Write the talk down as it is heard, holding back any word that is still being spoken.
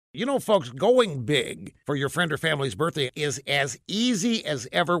You know, folks, going big for your friend or family's birthday is as easy as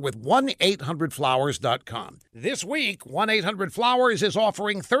ever with 1-800-Flowers.com. This week, 1-800-Flowers is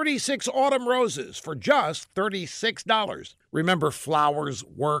offering 36 autumn roses for just $36. Remember, flowers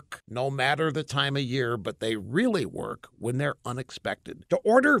work no matter the time of year, but they really work when they're unexpected. To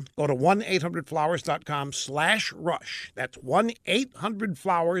order, go to 1-800-Flowers.com/rush. That's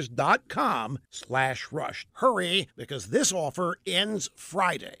 1-800-Flowers.com/rush. Hurry, because this offer ends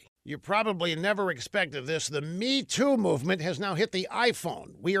Friday. You probably never expected this. The Me Too movement has now hit the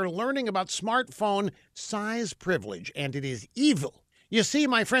iPhone. We are learning about smartphone size privilege, and it is evil. You see,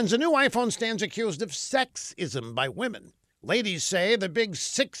 my friends, a new iPhone stands accused of sexism by women. Ladies say the big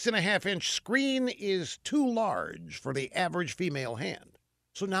 6.5-inch screen is too large for the average female hand.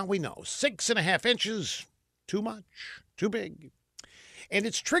 So now we know 6.5 inches, too much, too big. And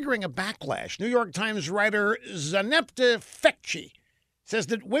it's triggering a backlash. New York Times writer Zanepta Fekci says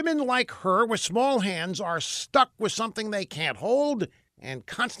that women like her with small hands are stuck with something they can't hold and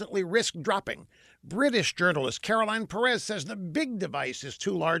constantly risk dropping. British journalist Caroline Perez says the big device is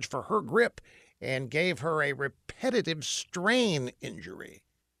too large for her grip and gave her a repetitive strain injury.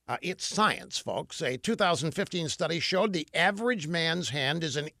 It's science, folks. A 2015 study showed the average man's hand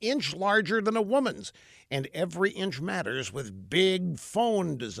is an inch larger than a woman's, and every inch matters with big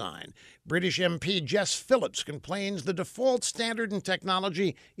phone design. British MP Jess Phillips complains the default standard in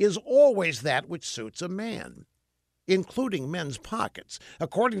technology is always that which suits a man, including men's pockets.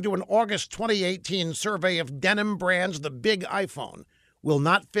 According to an August 2018 survey of denim brands, the big iPhone will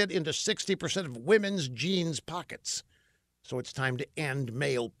not fit into 60% of women's jeans pockets. So it's time to end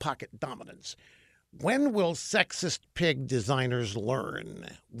male pocket dominance. When will sexist pig designers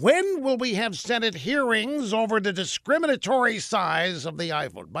learn? When will we have Senate hearings over the discriminatory size of the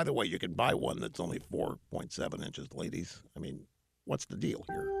iPhone? By the way, you can buy one that's only 4.7 inches, ladies. I mean, what's the deal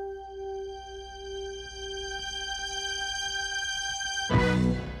here?